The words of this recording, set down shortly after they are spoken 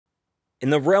In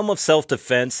the realm of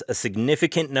self-defense, a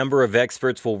significant number of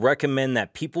experts will recommend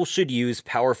that people should use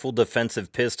powerful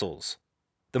defensive pistols.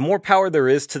 The more power there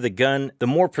is to the gun, the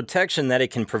more protection that it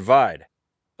can provide.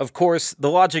 Of course, the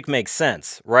logic makes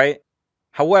sense, right?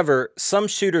 However, some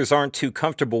shooters aren't too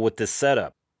comfortable with this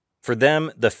setup. For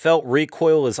them, the felt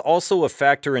recoil is also a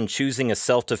factor in choosing a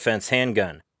self-defense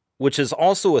handgun, which is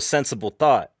also a sensible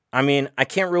thought. I mean, I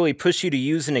can't really push you to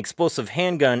use an explosive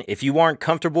handgun if you aren't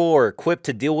comfortable or equipped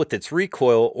to deal with its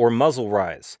recoil or muzzle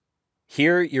rise.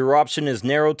 Here, your option is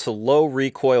narrowed to low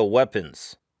recoil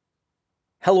weapons.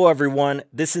 Hello everyone,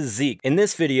 this is Zeke. In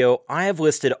this video, I have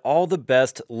listed all the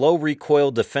best low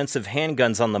recoil defensive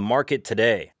handguns on the market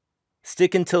today.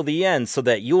 Stick until the end so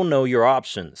that you'll know your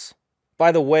options.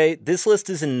 By the way, this list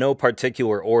is in no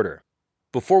particular order.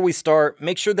 Before we start,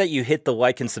 make sure that you hit the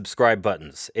like and subscribe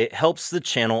buttons. It helps the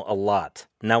channel a lot.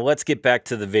 Now let's get back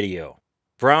to the video.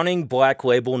 Browning Black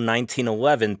Label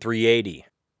 1911 380.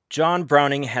 John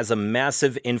Browning has a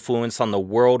massive influence on the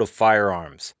world of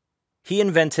firearms. He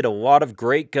invented a lot of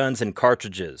great guns and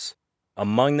cartridges.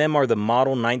 Among them are the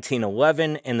Model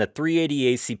 1911 and the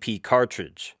 380 ACP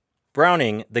cartridge.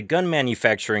 Browning, the gun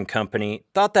manufacturing company,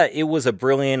 thought that it was a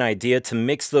brilliant idea to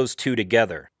mix those two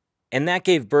together. And that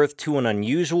gave birth to an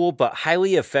unusual but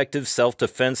highly effective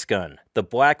self-defense gun, the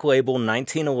Black Label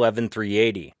 1911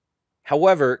 380.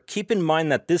 However, keep in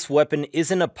mind that this weapon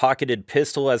isn't a pocketed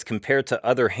pistol as compared to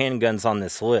other handguns on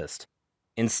this list.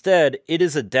 Instead, it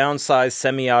is a downsized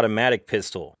semi-automatic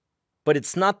pistol. But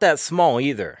it's not that small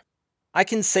either. I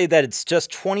can say that it's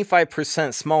just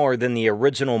 25% smaller than the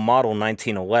original Model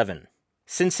 1911.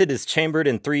 Since it is chambered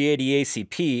in 380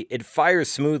 ACP, it fires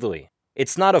smoothly.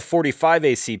 It's not a 45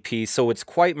 ACP, so it's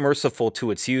quite merciful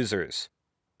to its users.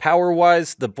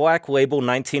 Power-wise, the Black Label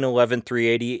 1911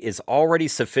 380 is already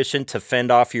sufficient to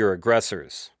fend off your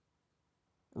aggressors.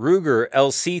 Ruger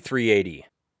LC 380.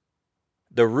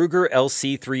 The Ruger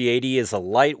LC 380 is a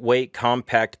lightweight,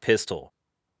 compact pistol.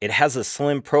 It has a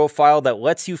slim profile that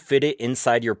lets you fit it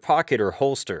inside your pocket or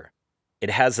holster. It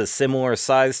has a similar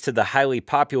size to the highly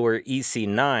popular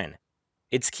EC9.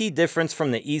 Its key difference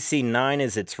from the EC9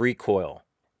 is its recoil.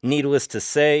 Needless to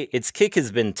say, its kick has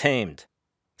been tamed.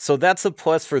 So that's a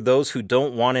plus for those who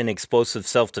don't want an explosive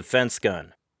self-defense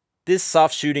gun. This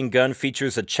soft-shooting gun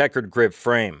features a checkered grip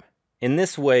frame. In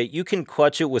this way, you can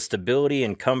clutch it with stability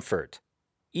and comfort.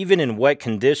 Even in wet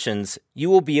conditions, you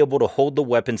will be able to hold the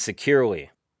weapon securely.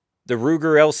 The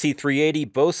Ruger LC 380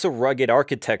 boasts a rugged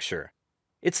architecture.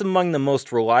 It's among the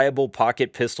most reliable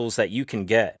pocket pistols that you can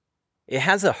get. It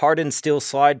has a hardened steel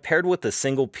slide paired with a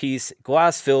single-piece,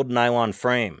 glass-filled nylon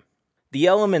frame. The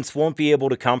elements won't be able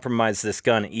to compromise this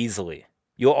gun easily.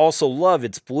 You'll also love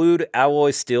its blued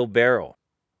alloy steel barrel.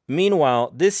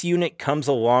 Meanwhile, this unit comes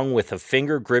along with a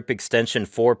finger grip extension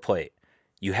foreplate.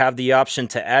 You have the option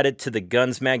to add it to the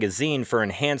gun's magazine for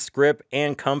enhanced grip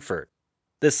and comfort.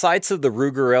 The sights of the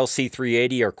Ruger LC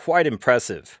 380 are quite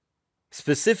impressive.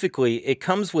 Specifically, it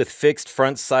comes with fixed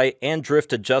front sight and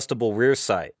drift-adjustable rear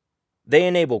sight. They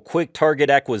enable quick target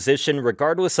acquisition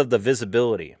regardless of the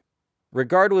visibility.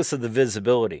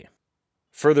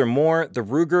 Furthermore, the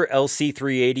Ruger LC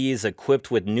 380 is equipped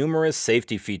with numerous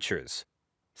safety features.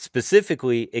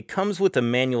 Specifically, it comes with a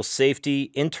manual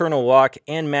safety, internal lock,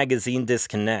 and magazine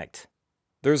disconnect.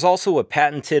 There's also a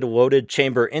patented loaded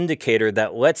chamber indicator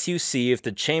that lets you see if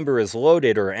the chamber is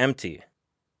loaded or empty.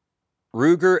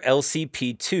 Ruger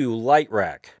LCP2 Light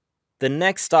Rack. The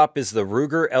next stop is the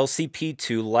Ruger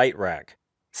LCP2 Light Rack.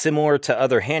 Similar to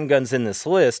other handguns in this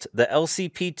list, the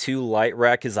LCP2 Light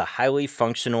Rack is a highly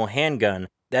functional handgun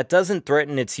that doesn't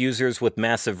threaten its users with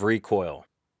massive recoil.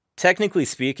 Technically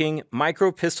speaking,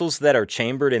 micro pistols that are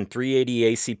chambered in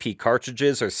 380 ACP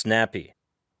cartridges are snappy.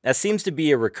 That seems to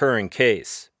be a recurring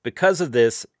case. Because of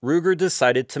this, Ruger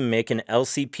decided to make an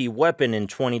LCP weapon in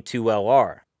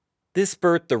 22LR. This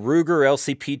birthed the Ruger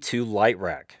LCP2 Light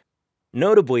Rack.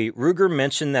 Notably, Ruger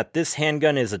mentioned that this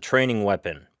handgun is a training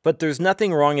weapon, but there's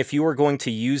nothing wrong if you are going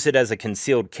to use it as a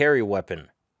concealed carry weapon.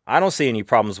 I don't see any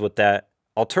problems with that.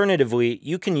 Alternatively,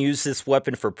 you can use this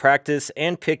weapon for practice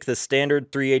and pick the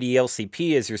standard 380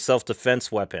 LCP as your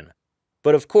self-defense weapon.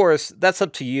 But of course, that's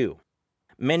up to you.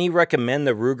 Many recommend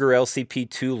the Ruger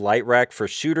LCP2 Light Rack for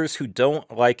shooters who don't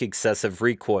like excessive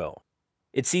recoil.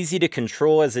 It's easy to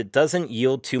control as it doesn't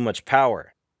yield too much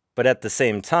power. But at the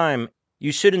same time,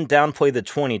 you shouldn't downplay the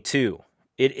 22.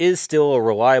 It is still a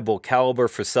reliable caliber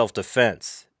for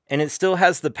self-defense, and it still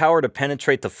has the power to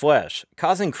penetrate the flesh,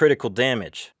 causing critical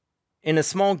damage. In a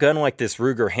small gun like this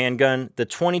Ruger handgun, the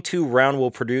 22 round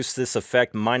will produce this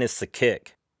effect minus the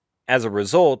kick. As a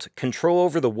result, control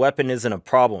over the weapon isn't a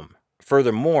problem.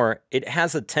 Furthermore, it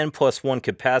has a 10+1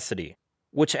 capacity,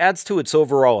 which adds to its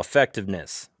overall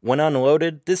effectiveness. When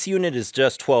unloaded, this unit is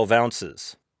just 12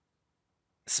 ounces.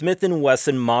 Smith &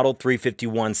 Wesson Model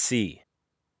 351C.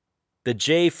 The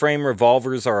J-frame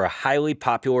revolvers are a highly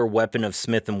popular weapon of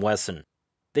Smith & Wesson.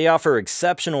 They offer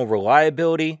exceptional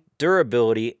reliability,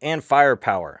 durability, and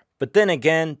firepower. But then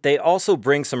again, they also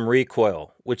bring some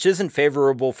recoil, which isn't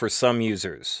favorable for some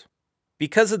users.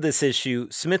 Because of this issue,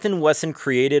 Smith & Wesson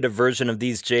created a version of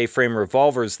these J-frame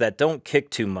revolvers that don't kick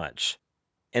too much.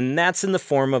 And that's in the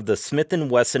form of the Smith &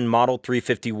 Wesson Model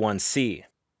 351C.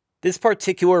 This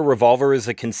particular revolver is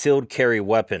a concealed carry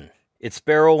weapon. Its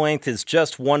barrel length is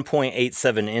just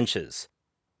 1.87 inches.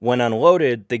 When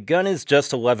unloaded, the gun is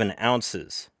just 11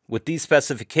 ounces. With these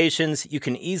specifications, you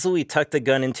can easily tuck the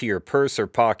gun into your purse or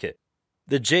pocket.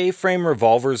 The J-frame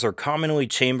revolvers are commonly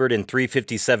chambered in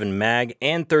 357 mag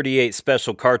and 38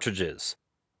 special cartridges.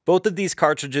 Both of these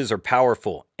cartridges are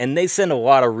powerful, and they send a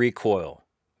lot of recoil.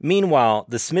 Meanwhile,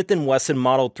 the Smith & Wesson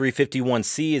Model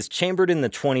 351C is chambered in the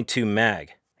 22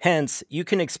 mag. Hence, you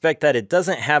can expect that it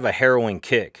doesn't have a harrowing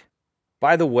kick.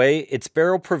 By the way, its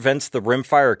barrel prevents the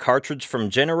rimfire cartridge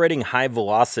from generating high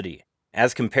velocity,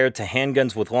 as compared to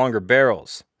handguns with longer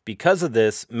barrels. Because of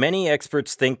this, many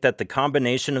experts think that the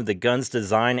combination of the gun's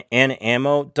design and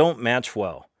ammo don't match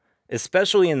well,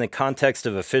 especially in the context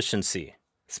of efficiency.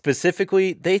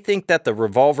 Specifically, they think that the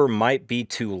revolver might be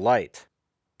too light.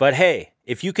 But hey,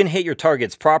 if you can hit your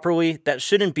targets properly, that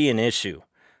shouldn't be an issue.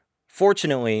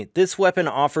 Fortunately, this weapon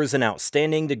offers an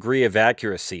outstanding degree of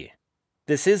accuracy.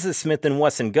 This is a Smith &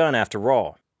 Wesson gun after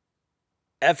all.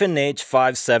 F&H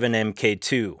 57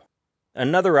 MK2.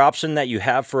 Another option that you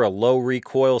have for a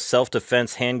low-recoil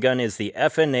self-defense handgun is the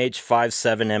F&H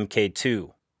 57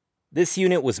 MK2. This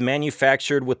unit was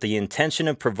manufactured with the intention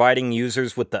of providing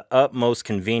users with the utmost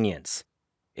convenience.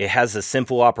 It has a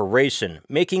simple operation,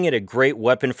 making it a great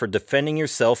weapon for defending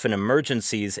yourself in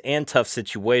emergencies and tough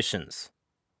situations.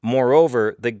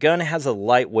 Moreover, the gun has a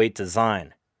lightweight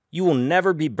design. You will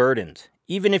never be burdened,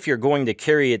 even if you're going to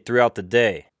carry it throughout the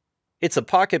day. It's a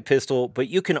pocket pistol, but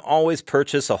you can always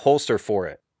purchase a holster for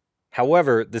it.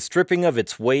 However, the stripping of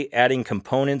its weight-adding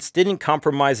components didn't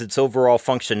compromise its overall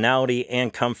functionality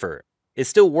and comfort. It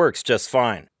still works just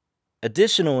fine.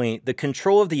 Additionally, the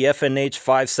control of the F&H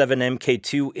 57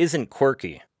 MK2 isn't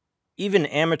quirky. Even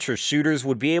amateur shooters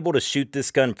would be able to shoot this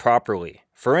gun properly.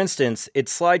 For instance,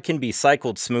 its slide can be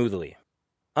cycled smoothly.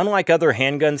 Unlike other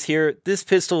handguns here, this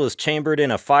pistol is chambered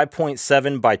in a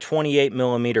 5.7 by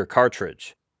 28mm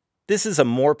cartridge. This is a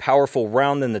more powerful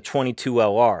round than the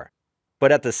 22LR,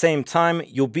 but at the same time,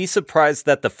 you'll be surprised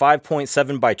that the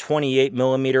 5.7 by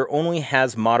 28mm only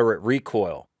has moderate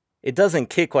recoil. It doesn't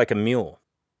kick like a mule.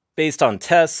 Based on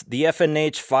tests, the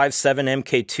F&H 57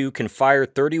 MK2 can fire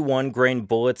 31 grain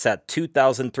bullets at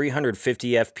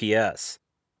 2,350 FPS,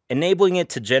 enabling it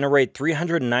to generate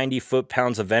 390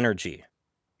 foot-pounds of energy.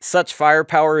 Such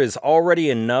firepower is already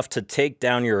enough to take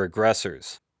down your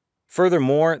aggressors.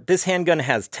 Furthermore, this handgun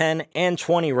has 10 and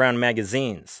 20 round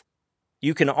magazines.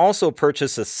 You can also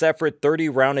purchase a separate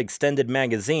 30-round extended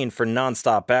magazine for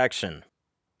non-stop action.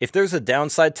 If there's a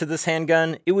downside to this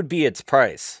handgun, it would be its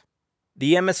price.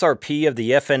 The MSRP of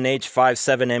the F&H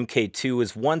 57 MK2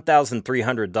 is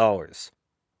 $1,300,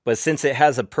 but since it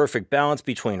has a perfect balance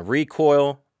between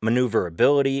recoil,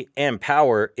 maneuverability, and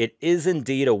power, it is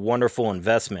indeed a wonderful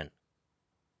investment.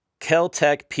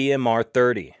 Kel-Tec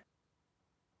PMR-30.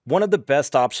 One of the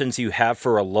best options you have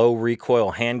for a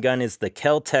low-recoil handgun is the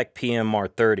Kel-Tec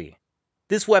PMR-30.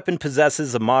 This weapon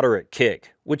possesses a moderate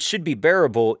kick, which should be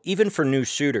bearable even for new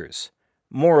shooters.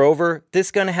 Moreover, this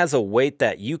gun has a weight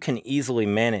that you can easily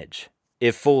manage.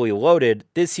 If fully loaded,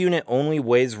 this unit only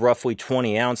weighs roughly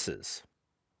 20 ounces.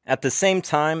 At the same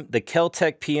time, the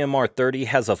Kel-Tec PMR-30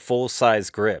 has a full-size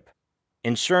grip,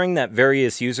 ensuring that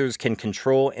various users can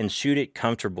control and shoot it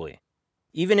comfortably.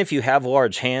 Even if you have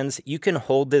large hands, you can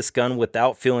hold this gun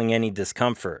without feeling any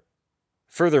discomfort.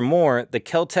 Furthermore, the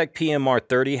Kel-Tec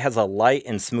PMR-30 has a light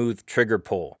and smooth trigger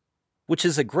pull, which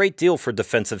is a great deal for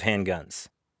defensive handguns.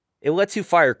 It lets you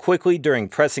fire quickly during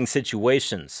pressing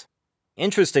situations.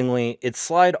 Interestingly, its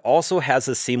slide also has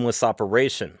a seamless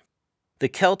operation. The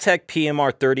Kel-Tec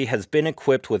PMR-30 has been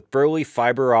equipped with burly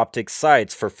fiber optic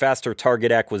sights for faster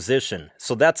target acquisition,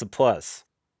 so that's a plus.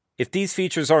 If these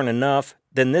features aren't enough,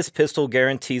 then this pistol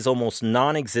guarantees almost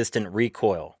non-existent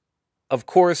recoil. Of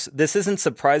course, this isn't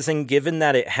surprising given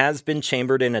that it has been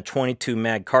chambered in a 22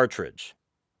 mag cartridge.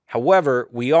 However,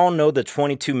 we all know the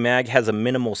 22 mag has a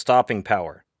minimal stopping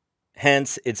power.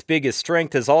 Hence, its biggest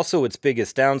strength is also its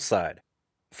biggest downside.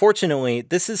 Fortunately,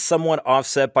 this is somewhat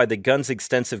offset by the gun's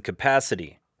extensive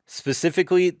capacity.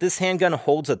 Specifically, this handgun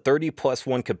holds a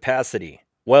 30+1 capacity,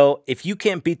 Well, if you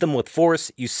can't beat them with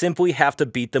force, you simply have to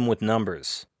beat them with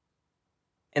numbers.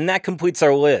 And that completes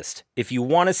our list. If you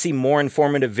want to see more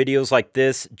informative videos like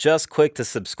this, just click the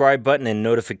subscribe button and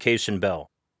notification bell.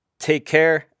 Take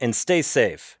care and stay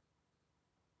safe.